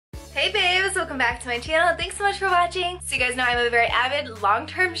Hey babes, welcome back to my channel. Thanks so much for watching. So you guys know I'm a very avid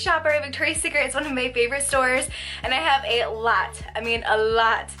long-term shopper. Victoria's Secret is one of my favorite stores and I have a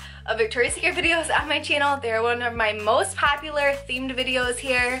lot of Victoria's Secret videos on my channel. They're one of my most popular themed videos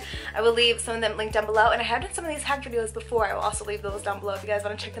here. I will leave some of them linked down below, and I have done some of these hack videos before. I will also leave those down below if you guys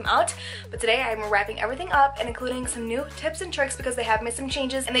want to check them out. But today I'm wrapping everything up and including some new tips and tricks because they have made some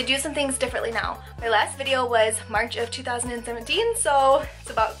changes and they do some things differently now. My last video was March of 2017, so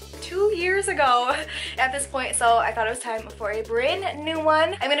it's about 2 years ago at this point, so I thought it was time for a brand new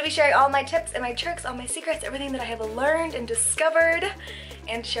one. I'm going to be sharing all my tips and my tricks, all my secrets, everything that I have learned and discovered,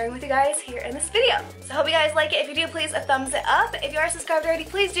 and sharing with you guys here in this video. So I hope you guys like it. If you do, please a thumbs it up. If you are subscribed already,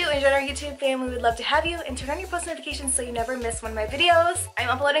 please do, and join our YouTube family. We would love to have you, and turn on your post notifications so you never miss one of my videos. I'm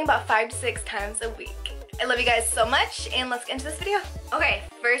uploading about 5 to 6 times a week. I love you guys so much, and let's get into this video. Okay,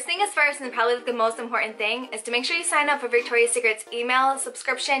 first thing is first, and probably the most important thing, is to make sure you sign up for Victoria's Secret's email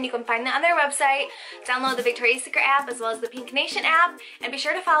subscription. You can find that on their website. Download the Victoria's Secret app as well as the Pink Nation app, and be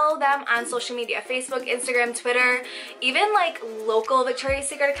sure to follow them on social media, Facebook, Instagram, Twitter, even like local Victoria's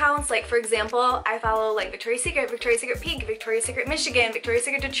Secret accounts. Like for example, I follow like Victoria's Secret Pink, Victoria's Secret Michigan, Victoria's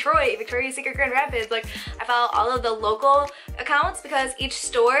Secret Detroit, Victoria's Secret Grand Rapids. Like I follow all of the local accounts because each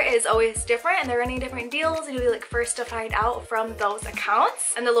store is always different and they're running different deals, and you'll be like first to find out from those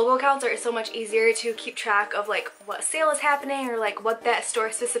accounts. And the local accounts are so much easier to keep track of like what sale is happening or like what that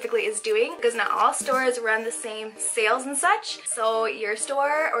store specifically is doing, because not all stores run the same sales and such. So your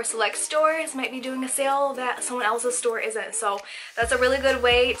store or select stores might be doing a sale that someone else's store isn't. So that's a really good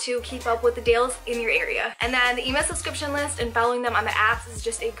way to keep up with the deals in your area. And then the email subscription list and following them on the apps is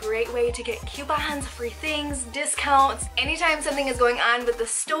just a great way to get coupons, free things, discounts. Anytime something is going on with the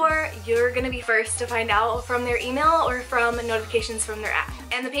store, you're gonna be first to find out from their email or from notifications from their app.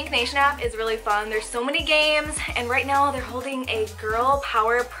 And the Pink Nation app is really fun. There's so many games, and right now they're holding a girl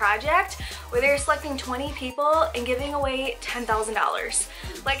power project where they're selecting 20 people and giving away $10,000.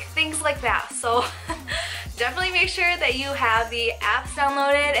 Like things like that. So definitely make sure that you have the apps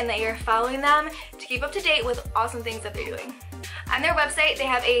downloaded and that you're following them to keep up to date with awesome things that they're doing. On their website, they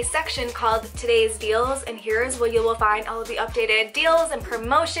have a section called Today's Deals, and here's where you will find all of the updated deals and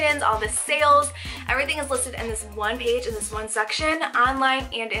promotions, all the sales. Everything is listed in this one page, in this one section, online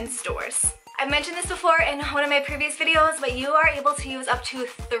and in stores. I've mentioned this before in one of my previous videos, but you are able to use up to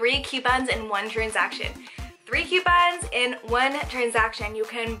 3 coupons in one transaction. 3 coupons in one transaction. You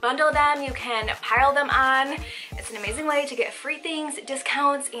can bundle them, you can pile them on. It's an amazing way to get free things,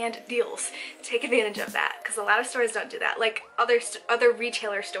 discounts, and deals. Take advantage of that, because a lot of stores don't do that. Like other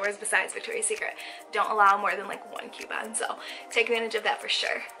retailer stores besides Victoria's Secret don't allow more than like 1 coupon, so take advantage of that for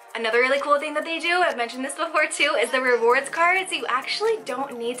sure. Another really cool thing that they do, I've mentioned this before too, is the rewards cards. You actually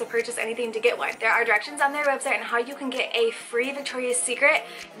don't need to purchase anything to get one. There are directions on their website on how you can get a free Victoria's Secret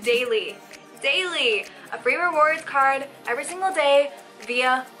daily, a free rewards card every single day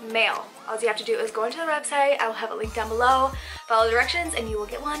via mail. All you have to do is go into the website. I will have a link down below, follow the directions, and you will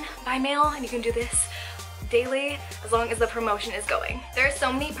get one by mail, and you can do this daily as long as the promotion is going. There are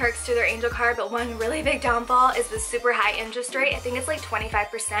so many perks to their Angel card, but one really big downfall is the super high interest rate. I think it's like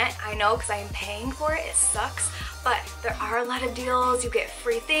 25%. I know because I am paying for it. It sucks, but there are a lot of deals. You get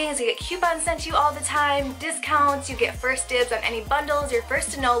free things, you get coupons sent to you all the time, discounts, you get first dibs on any bundles, you're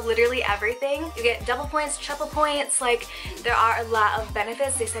first to know literally everything. You get double points, triple points, like there are a lot of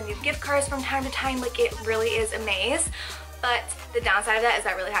benefits. They send you gift cards from time to time, like it really is a maze. But the downside of that is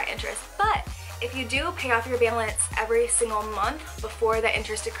that really high interest. But if you do pay off your balance every single month before that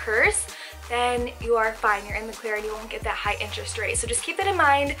interest occurs, then you are fine. You're in the clear and you won't get that high interest rate. So just keep that in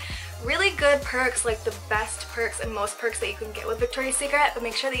mind. Really good perks, like the best perks and most perks that you can get with Victoria's Secret, but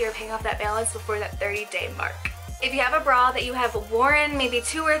make sure that you're paying off that balance before that 30-day mark. If you have a bra that you have worn maybe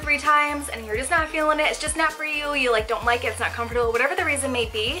 2 or 3 times and you're just not feeling it, it's just not for you, you like don't like it, it's not comfortable, whatever the reason may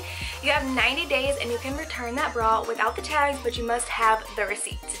be, you have 90 days and you can return that bra without the tags, but you must have the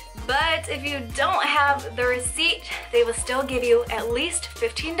receipt. But if you don't have the receipt, they will still give you at least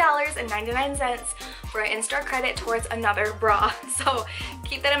 $15.99 for an in-store credit towards another bra. So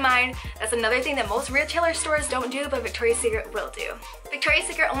keep that in mind. That's another thing that most retailer stores don't do, but Victoria's Secret will do. Victoria's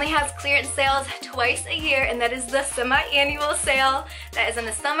Secret only has clearance sales twice a year, and that is the semi-annual sale. That is in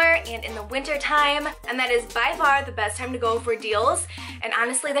the summer and in the winter time, and that is by far the best time to go for deals. And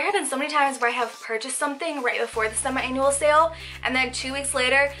honestly, there have been so many times where I have purchased something right before the semi-annual sale, and then 2 weeks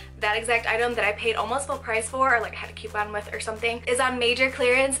later, that exact item that I paid almost full price for, or like I had a coupon with or something, is on major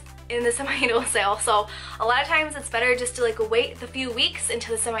clearance in the semi-annual sale. So a lot of times it's better just to like wait the few weeks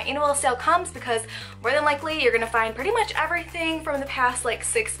until the semi-annual sale comes, because more than likely you're gonna find pretty much everything from the past like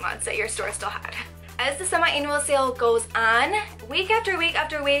 6 months that your store still had. As the semi-annual sale goes on, week after week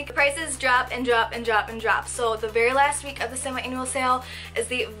after week, prices drop and drop and drop and drop. So the very last week of the semi-annual sale is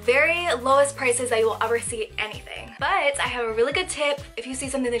the very lowest prices that you will ever see anything. But I have a really good tip if you see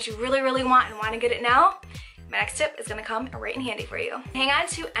something that you really want and want to get it now. My next tip is gonna come right in handy for you. Hang on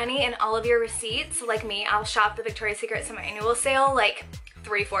to any and all of your receipts. Like me, I'll shop the Victoria's Secret semi-annual sale like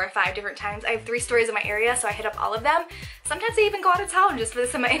 3, 4, 5 different times. I have 3 stores in my area, so I hit up all of them. Sometimes I even go out of town just for the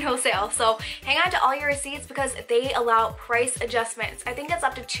semi-annual sale. So hang on to all your receipts because they allow price adjustments. I think it's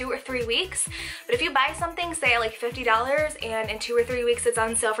up to 2 or 3 weeks. But if you buy something, say at like $50, and in 2 or 3 weeks it's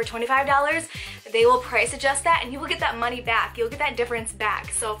on sale for $25, they will price adjust that and you will get that money back. You'll get that difference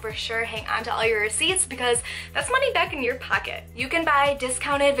back. So for sure, hang on to all your receipts because that's money back in your pocket. You can buy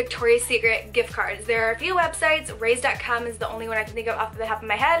discounted Victoria's Secret gift cards. There are a few websites. Raise.com is the only one I can think of off the top of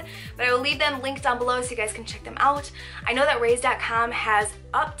my head, but I will leave them linked down below so you guys can check them out. I know that Raise.com has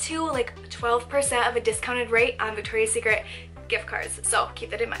up to like 12% of a discounted rate on Victoria's Secret gift cards, so keep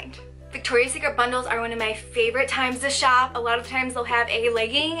that in mind. Victoria's Secret bundles are one of my favorite times to shop. A lot of times they'll have a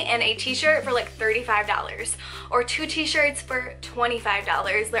legging and a t-shirt for like $35 or 2 t-shirts for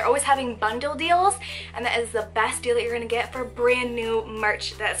 $25. They're always having bundle deals, and that is the best deal that you're gonna get for brand new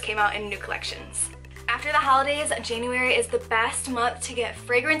merch that has came out in new collections. After the holidays, January is the best month to get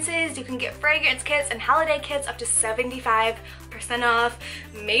fragrances. You can get fragrance kits and holiday kits up to 75% off.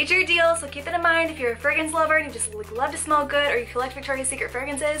 Major deal, so keep that in mind if you're a fragrance lover and you just love to smell good or you collect Victoria's Secret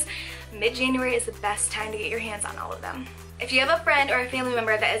fragrances. Mid-January is the best time to get your hands on all of them. If you have a friend or a family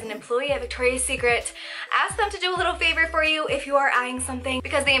member that is an employee at Victoria's Secret, ask them to do a little favor for you if you are eyeing something,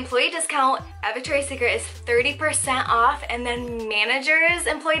 because the employee discount at Victoria's Secret is 30% off, and then managers'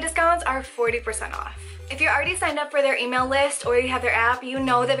 employee discounts are 40% off. If you're already signed up for their email list or you have their app, you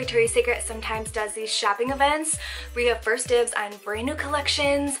know that Victoria's Secret sometimes does these shopping events where you have first dibs on brand new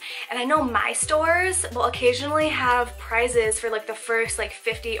collections. And I know my stores will occasionally have prizes for like the first like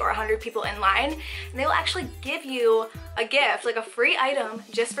 50 or 100 people in line. And they will actually give you a gift, like a free item,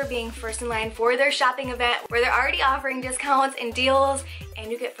 just for being first in line for their shopping event where they're already offering discounts and deals,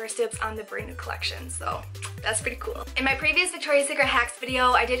 and you get first dibs on the brand new collection. So that's pretty cool. In my previous Victoria's Secret hacks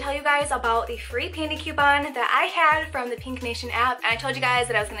video, I did tell you guys about the free panty coupon that I had from the Pink Nation app, and I told you guys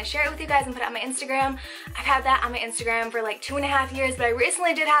that I was going to share it with you guys and put it on my Instagram. I've had that on my Instagram for like 2.5 years, but I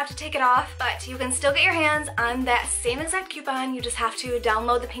recently did have to take it off. But you can still get your hands on that same exact coupon. You just have to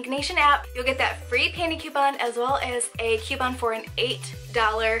download the Pink Nation app. You'll get that free panty coupon as well as a coupon for an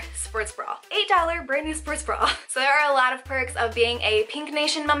 $8 sports bra. $8 brand new sports bra. So there are a lot of perks of being a Pink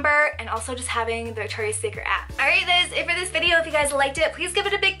Nation member and also just having the Victoria's Secret app. Alright, that is it for this video. If you guys liked it, please give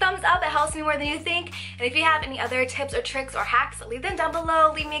it a big thumbs up. It helps me more than you think. And if you have any other tips or tricks or hacks, leave them down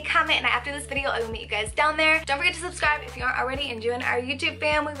below. Leave me a comment, and after this video, I will meet you guys down there. Don't forget to subscribe if you aren't already and join our YouTube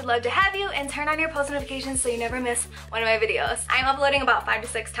fam. We would love to have you, and turn on your post notifications so you never miss one of my videos. I'm uploading about 5 to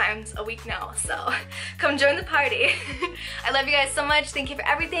 6 times a week now, so come join the party. I love you guys so much. Thank you for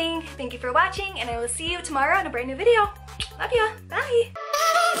everything. Thank you for watching, and I will see you tomorrow in a brand new video. Love ya. Bye.